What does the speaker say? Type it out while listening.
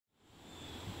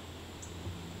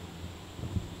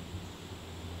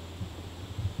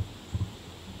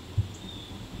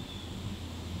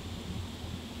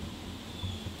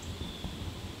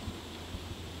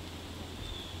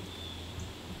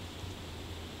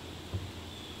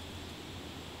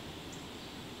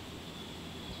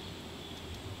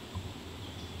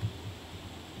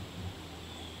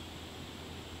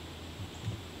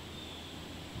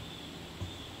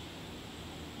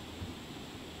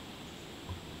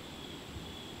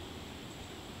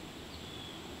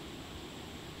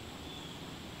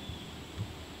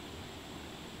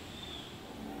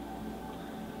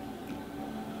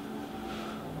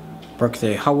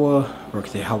Barakatah Yahweh,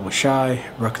 Barakatah Yahweh Shai,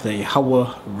 Barakatah Yahweh,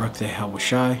 Barakatah Yahweh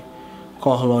Shai.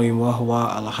 Call hello Yahweh,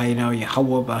 Allahayna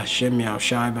Yahweh, B'Hashem Yahweh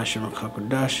Shai, B'Hashem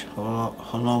HaKadosh,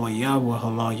 hello Yahweh,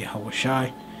 hello Yahweh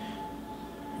Shai,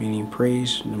 meaning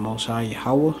praise the Most High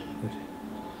Yahweh,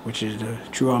 which is the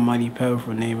true almighty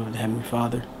powerful name of the Heavenly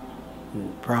Father,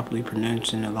 properly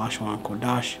pronounced in the Lashon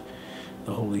Kodash,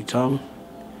 the holy tongue.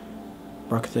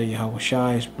 Barakatah Yahweh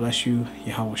Shai, bless you,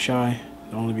 Yahweh Shai,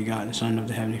 the only begotten Son of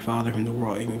the Heavenly Father, whom the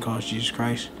world even calls Jesus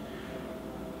Christ.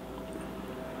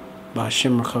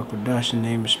 B'Hashem HaKadosh, in the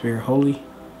name of Spirit Holy.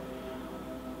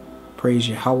 Praise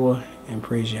Yahweh and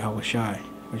praise Yahweh Shai,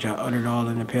 which I uttered all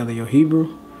in the Paleo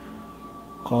Hebrew.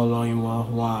 Call Elohim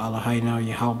Allahayna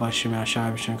Yahweh B'Hashem Yahweh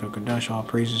Shai B'Shem HaKadosh. All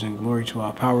praises and glory to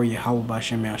our power Yahweh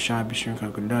B'Hashem Yahweh Shai B'Shem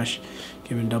HaKadosh.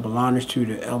 Giving double honors to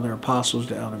the elder apostles,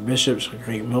 the elder bishops, the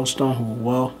great millstone who were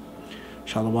well.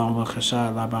 Shalom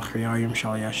V'Chasai La B'Chriyayim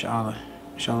Shal Yasha'ala.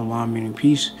 Shalom meaning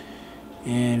peace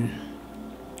and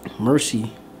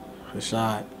mercy.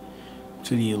 Aside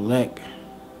to the elect,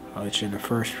 which are the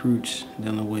first fruits,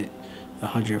 dealing with the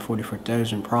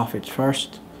 144,000 prophets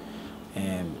first,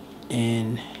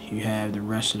 and you have the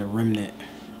rest of the remnant,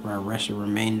 or rest of the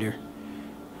remainder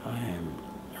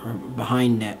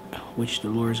behind that, which the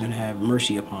Lord is going to have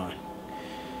mercy upon.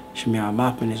 Shemiah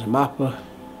Mappan is a Mappa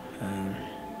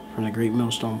from the Great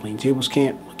Millstone Plaintables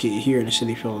camp, located here in the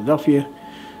city of Philadelphia.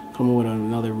 Coming with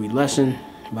another read lesson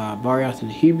by Variath in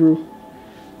the Hebrew.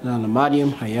 Now the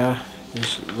Madium Hayah,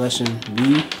 this lesson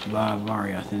B by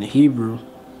Variath in the Hebrew.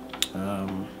 I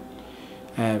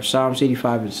have Psalms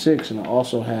 85 and 6, and I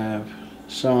also have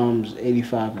Psalms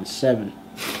 85 and 7.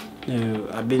 Now,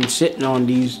 I've been sitting on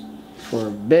these for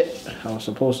a bit. I was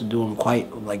supposed to do them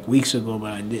quite like weeks ago,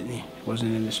 but I didn't.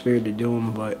 Wasn't in the spirit to do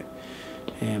them, but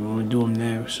I'm going to do them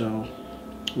now. So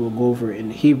we'll go over it in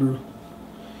the Hebrew,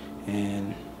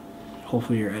 and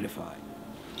hopefully you're edified.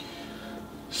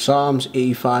 Psalms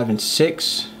 85 and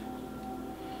 6,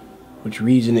 which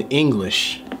reads in the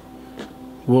English,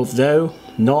 Wilt thou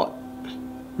not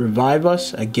revive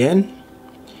us again,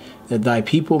 that thy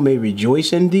people may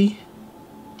rejoice in thee?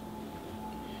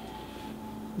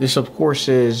 This, of course,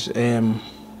 is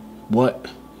what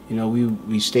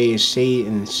we say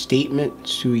in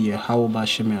statements to Yahweh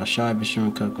B'Hashem Yahweh Shai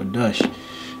B'Shem HaKadosh.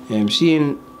 And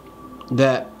seeing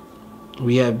that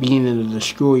we have been in a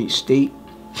destroyed state,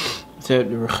 without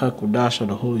the Ruach HaKodesh of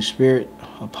the Holy Spirit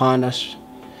upon us,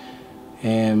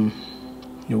 and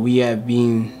we have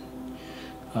been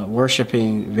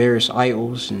worshiping various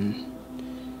idols and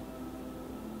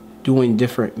doing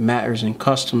different matters and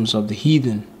customs of the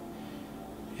heathen,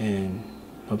 and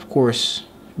of course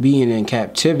being in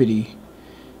captivity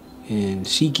and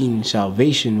seeking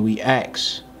salvation, we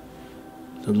ask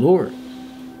the Lord,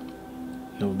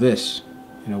 this,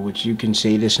 which you can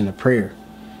say this in a prayer.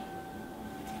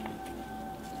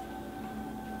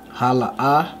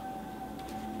 Hala'ah,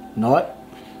 not.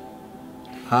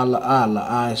 Hala'ah,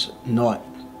 la'ah is not.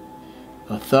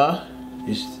 Tha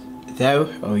is thou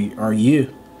or are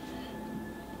you.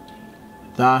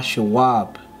 Tha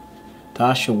shawab.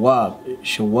 Tha shawab.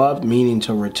 Shawab meaning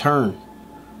to return.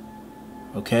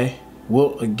 Okay?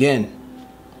 Will again.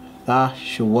 Tha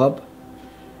shawab.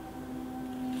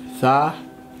 Tha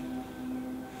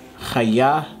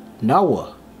chaya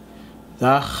nawa.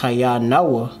 Tha chaya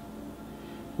nawa,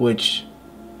 which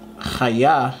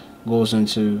chaya goes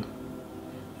into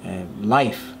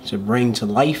life, to bring to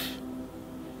life,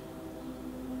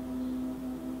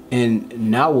 and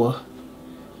nawa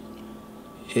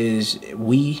is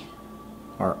we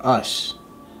or us.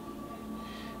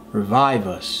 Revive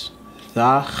us.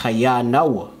 Tha chaya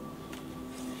nawa.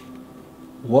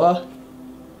 Wa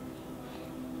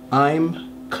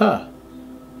I'm ka.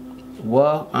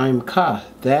 Wa I'm ka.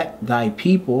 That thy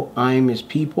people. I'm is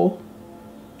people.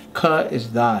 Ka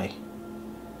is thy.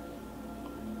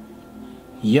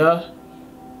 Ya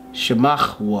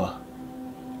shemachwa,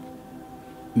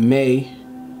 may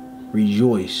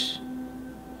rejoice.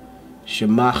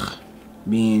 Shemach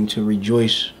being to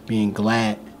rejoice, being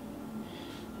glad.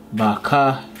 Ba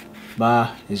ka,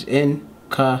 ba is in,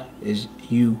 ka is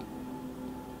you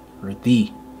or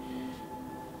thee.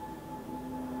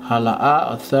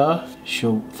 Hala'a tha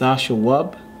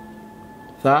shawab,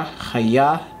 tha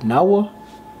chaya nawa.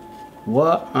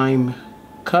 Wa I'm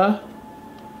ka,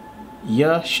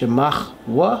 ya shemach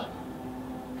wa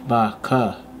ba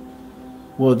ka.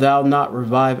 Will thou not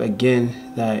revive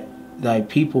again, that thy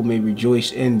people may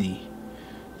rejoice in thee?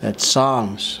 That's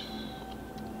Psalms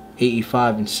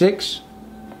 85 and 6.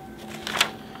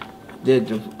 Did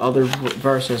the other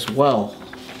verse as well.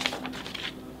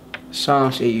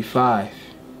 Psalms 85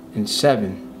 and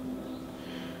 7.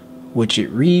 which it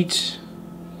reads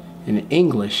in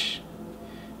English,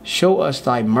 show us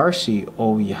thy mercy,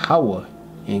 O Yahweh,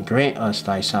 and grant us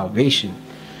thy salvation.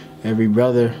 Every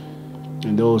brother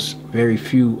and those very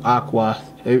few aqua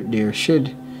out there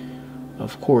should,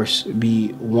 of course,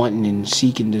 be wanting and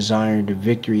seeking, desiring the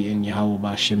victory in Yahweh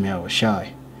B'Shem Yahweh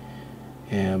Shai.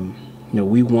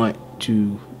 We want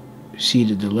to see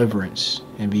the deliverance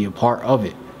and be a part of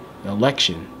it. The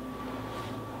election.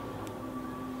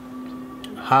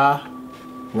 Ha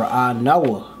Ra'ah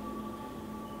Nawa.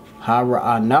 Ha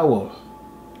Ra'ah Nawa.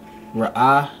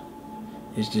 Ra'ah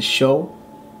is the show.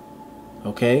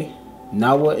 Okay?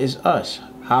 Nawa is us.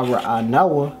 Ha Ra'ah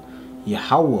Nawa.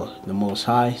 Yahweh, the Most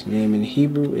High. His name in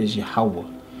Hebrew is Yahweh.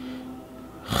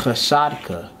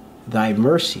 Chasadka, thy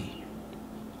mercy.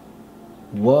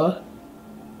 Wa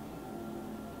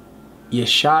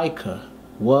Yeshaika.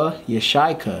 Wa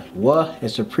Yeshaika. Wa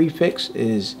as a prefix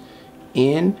is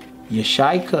in.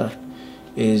 Yeshaika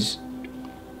is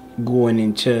going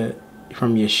into,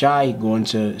 from Yeshai, going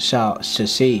to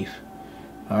save.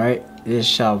 Alright? This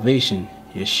is salvation.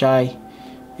 Yeshai.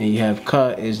 And you have ka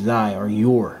is thy or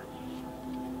your.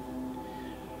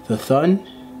 The thun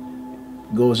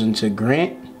goes into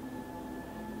grant.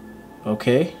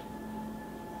 Okay.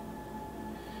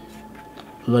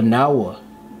 Lanawa.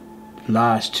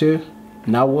 Lies to.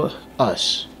 Nawa.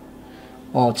 Us.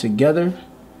 All together.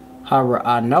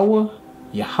 Hara'ah Nawa.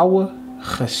 Yahweh.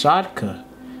 Chasadka.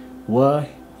 Wa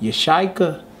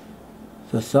Yeshaika.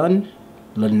 The thun.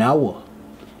 Lanawa.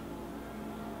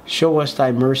 Show us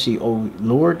thy mercy, O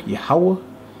Lord Yahweh,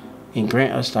 and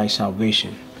grant us thy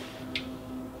salvation.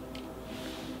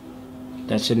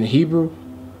 That's in the Hebrew.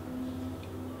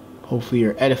 Hopefully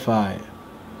you're edified.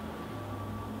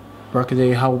 Barakah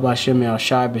Yahweh B'Shem Yahweh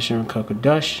Shai B'Shem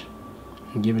Kakadash.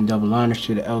 And giving double honors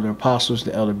to the elder apostles,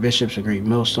 the elder bishops, the great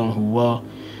millstone who well.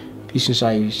 Peace and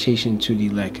salutation to the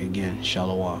elect again.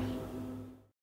 Shalom.